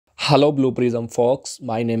Hello Blue Prism folks,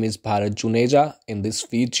 my name is Bharat Juneja. In this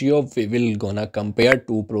video we will gonna compare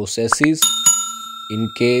two processes. In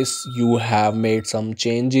case you have made some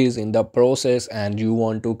changes in the process and you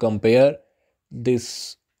want to compare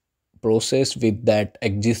this process with that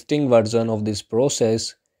existing version of this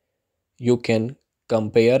process, you can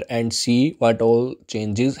compare and see what all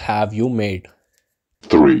changes have you made.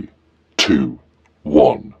 3, 2,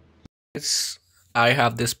 1. Yes, I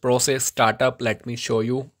have this process startup. Let me show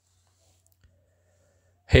you.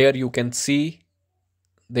 Here you can see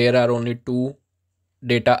there are only two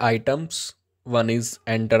data items. One is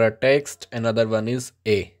enter a text, another one is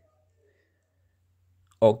A.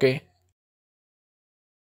 Okay.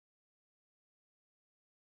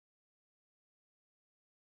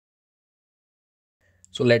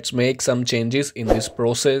 So let's make some changes in this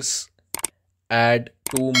process. Add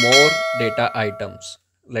two more data items.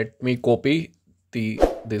 Let me copy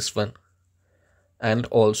this one and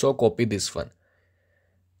also copy this one.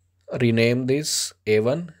 Rename this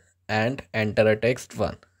A1 and enter a text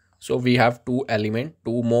 1. So we have two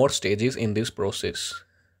more stages in this process.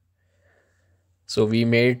 So we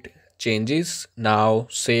made changes. Now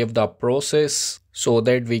save the process so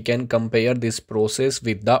that we can compare this process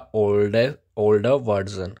with the older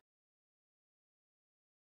version.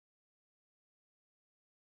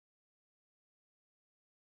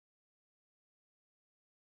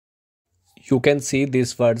 You can see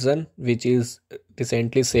this version which is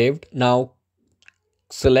recently saved. Now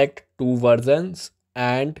select two versions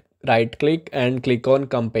and right click and click on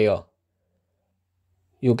compare.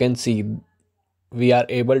 You can see we are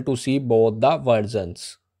able to see both the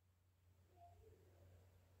versions.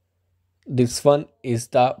 This one is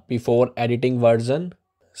the before editing version.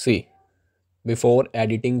 See, before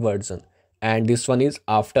editing version, and this one is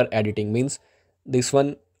after editing, means this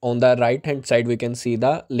one on the right hand side we can see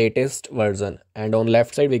the latest version and on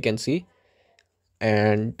left side we can see,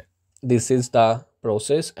 and this is the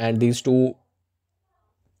process and these two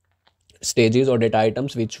stages or data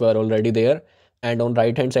items which were already there, and on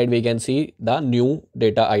right hand side we can see the new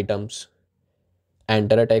data items,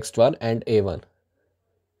 enter a text 1 and A1.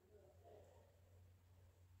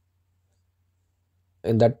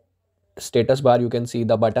 In that status bar you can see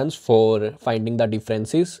the buttons for finding the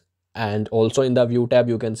differences, and also in the view tab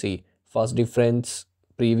you can see first difference,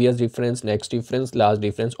 previous difference, next difference, last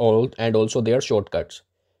difference, all, and also their shortcuts.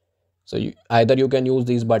 So either you can use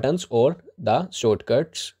these buttons or the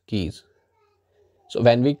shortcuts keys. So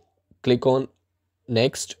when we click on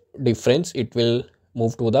next difference it will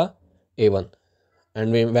move to the A1,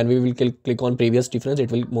 and when we will click on previous difference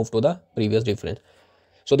it will move to the previous difference.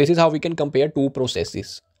 So this is how we can compare two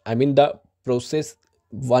processes. I mean the process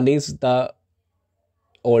one is the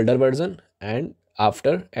older version and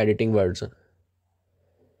after editing version.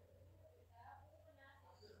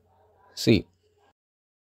 See,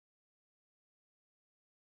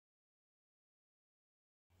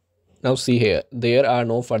 now see here, there are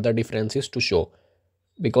no further differences to show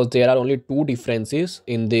because there are only two differences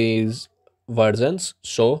in these versions.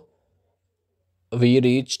 So we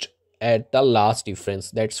reached at the last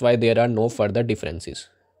difference. That's why there are no further differences.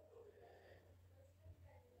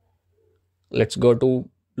 Let's go to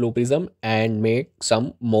Blue Prism and make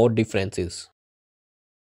some more differences.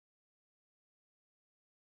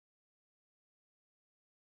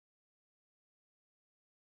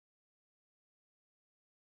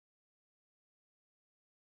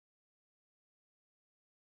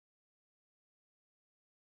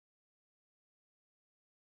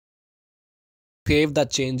 Save the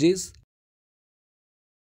changes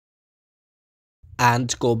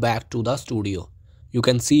and go back to the studio. You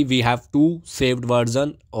can see we have two saved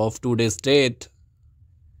version of today's date.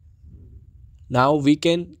 Now we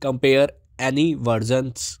can compare any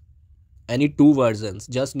versions, any two versions.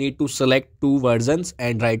 Just need to select two versions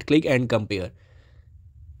and right click and compare.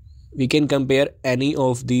 We can compare any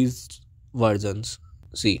of these versions.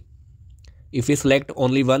 See, if we select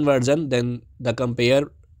only one version, then the compare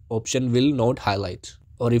option will not highlight.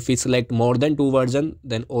 Or if we select more than two versions,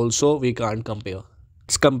 then also we can't compare.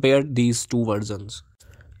 Let's compare these two versions.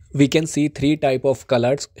 We can see three type of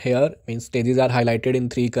colors here, means stages are highlighted in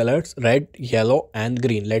three colors: red, yellow and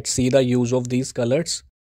green. Let's see the use of these colors.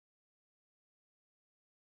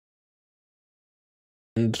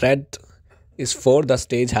 And red is for the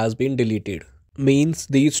stage has been deleted, means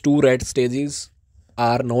these two red stages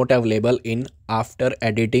are not available in after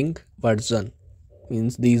editing version,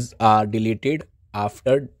 means these are deleted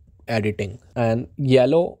after editing. And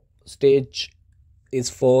yellow stage is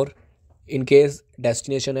for in case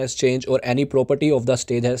destination has changed or any property of the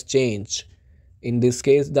stage has changed. In this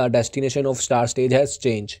case the destination of start stage has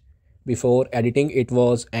changed, Before editing it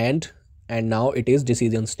was and now it is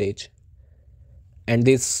decision stage. And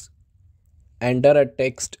this enter a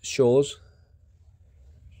text shows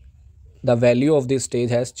the value of this stage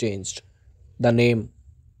has changed. The name,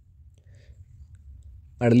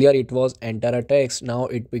 earlier it was enter a text, now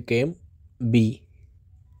it became B.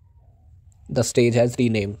 The stage has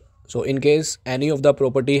renamed. So in case any of the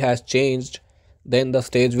property has changed, then the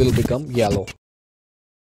stage will become yellow.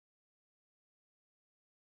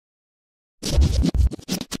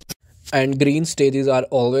 And green stages are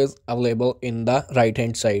always available in the right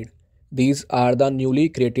hand side. These are the newly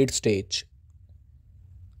created stage.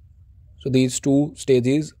 So these two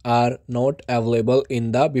stages are not available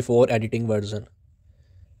in the before editing version.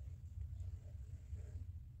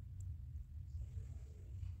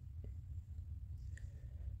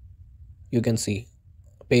 You can see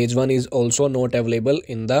page 1 is also not available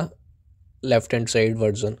in the left hand side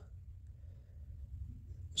version.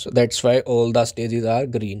 So that's why all the stages are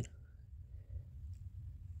green.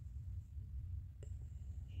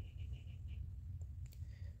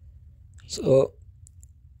 So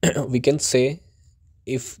we can say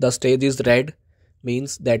if the stage is red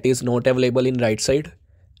means that is not available in right side,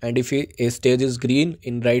 and if a stage is green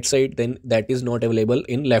in right side, then that is not available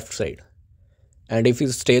in left side. And if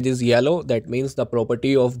his stage is yellow, that means the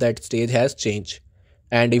property of that stage has changed.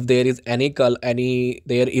 And if there is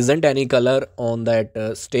there isn't any color on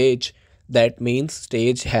that stage, that means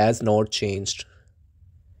stage has not changed.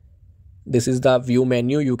 This is the view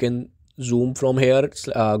menu. You can zoom from here,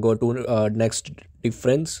 go to next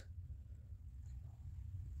difference,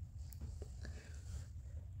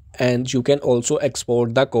 and you can also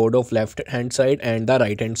export the code of left hand side and the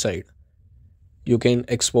right hand side. You can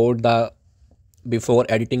export the before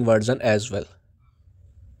editing version as well.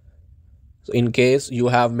 So in case you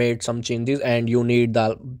have made some changes and you need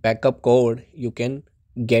the backup code, you can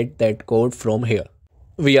get that code from here.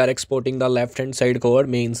 We are exporting the left hand side code,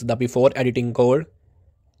 means the before editing code.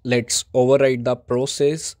 Let's override the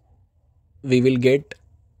process. We will get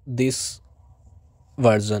this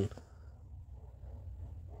version.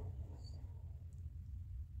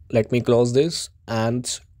 Let me close this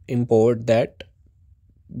and import that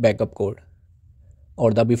backup code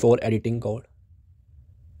or the before editing code.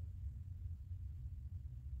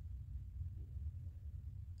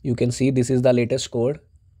 You can see this is the latest code.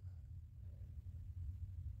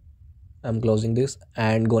 I'm closing this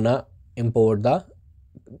and gonna import the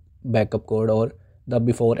backup code or the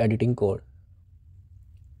before editing code.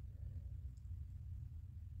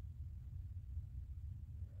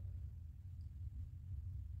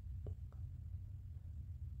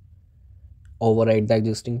 Override the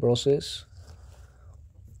existing process.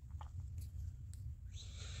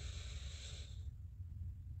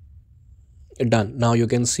 Done. Now you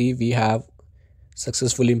can see we have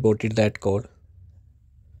successfully imported that code.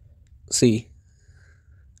 See,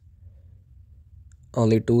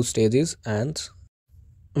 only 2 stages, and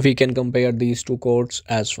we can compare these 2 codes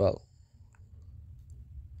as well.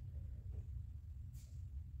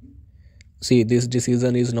 See, this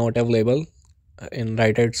decision is not available in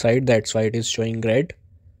right hand side, that's why it is showing red.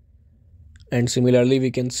 And similarly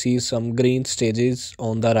we can see some green stages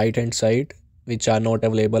on the right hand side which are not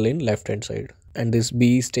available in left hand side, and this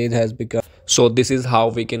B stage has become. So this is how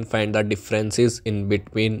we can find the differences in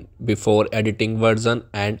between before editing version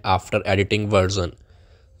and after editing version.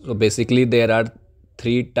 So basically there are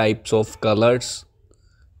 3 types of colors.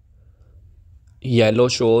 Yellow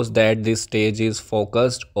shows that this stage is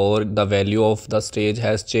focused or the value of the stage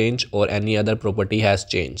has changed or any other property has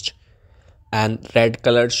changed. And red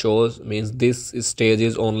color shows means this stage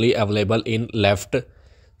is only available in left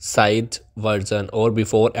side version or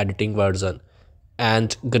before editing version.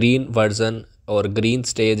 And green version or green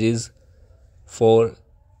stage is for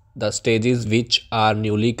the stages which are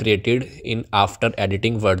newly created in after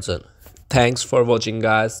editing version. Thanks for watching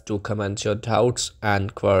guys. Do comment your doubts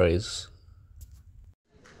and queries.